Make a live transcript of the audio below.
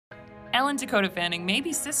Elle and Dakota Fanning may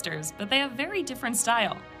be sisters, but they have very different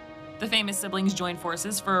style. The famous siblings joined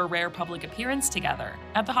forces for a rare public appearance together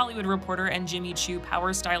at the Hollywood Reporter and Jimmy Choo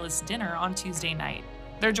Power Stylist dinner on Tuesday night.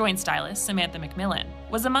 Their joint stylist, Samantha McMillen,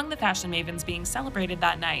 was among the fashion mavens being celebrated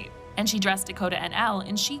that night, and she dressed Dakota and Elle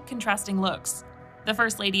in chic, contrasting looks. The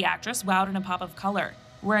First Lady actress wowed in a pop of color,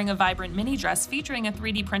 wearing a vibrant mini dress featuring a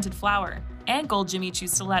 3D printed flower and gold Jimmy Choo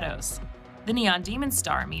stilettos. The Neon Demon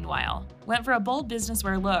star, meanwhile, went for a bold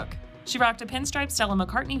businesswear look. She rocked a pinstripe Stella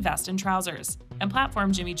McCartney vest and trousers, and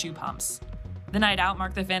platform Jimmy Choo pumps. The night out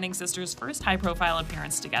marked the Fanning sisters' first high-profile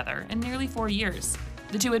appearance together in nearly 4 years.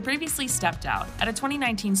 The two had previously stepped out at a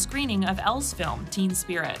 2019 screening of Elle's film, Teen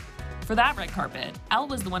Spirit. For that red carpet, Elle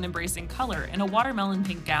was the one embracing color in a watermelon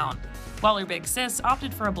pink gown, while her big sis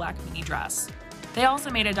opted for a black mini dress. They also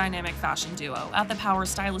made a dynamic fashion duo at the Power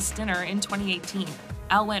Stylist dinner in 2018.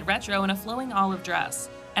 Elle went retro in a flowing olive dress,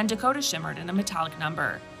 and Dakota shimmered in a metallic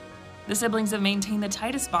number. The siblings have maintained the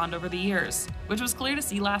tightest bond over the years, which was clear to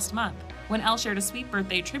see last month, when Elle shared a sweet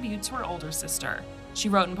birthday tribute to her older sister. She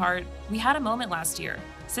wrote in part, "We had a moment last year,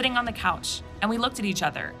 sitting on the couch, and we looked at each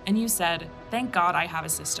other, and you said, 'Thank God I have a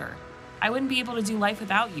sister. I wouldn't be able to do life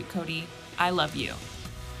without you, Cody. I love you.'"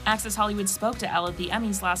 Access Hollywood spoke to Elle at the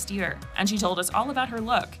Emmys last year, and she told us all about her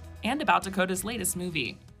look and about Dakota's latest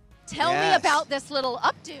movie. Tell me about this little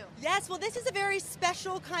updo. Yes, well, this is a very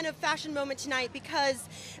special kind of fashion moment tonight because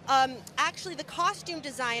actually the costume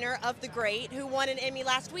designer of The Great, who won an Emmy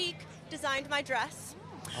last week, designed my dress.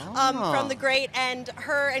 From The Great, and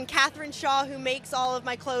her and Catherine Shaw, who makes all of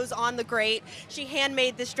my clothes on The Great, she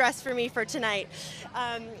handmade this dress for me for tonight.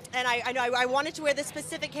 And I wanted to wear this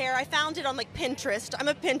specific hair. I found it on like Pinterest. I'm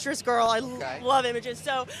a Pinterest girl. I love images.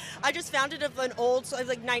 So I just found it of an old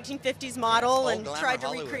like 1950s model and tried to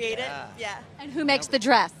recreate it. Yeah. And who makes the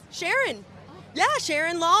dress? Sharon. Yeah,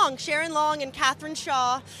 Sharon Long. Sharon Long and Catherine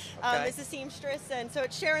Shaw is a seamstress, and so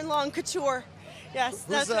it's Sharon Long Couture. Yes,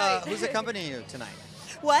 that's right. Who's accompanying you tonight?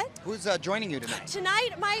 What? Who's joining you tonight?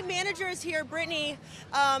 Tonight, my manager is here, Brittany.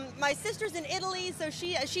 My sister's in Italy, so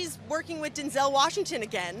she's working with Denzel Washington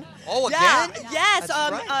again. Oh, again? Yeah, yes.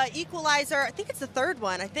 That's right. Equalizer. I think it's the third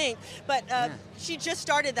one. I think, but she just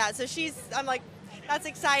started that, so I'm like, that's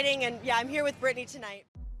exciting, and yeah, I'm here with Brittany tonight.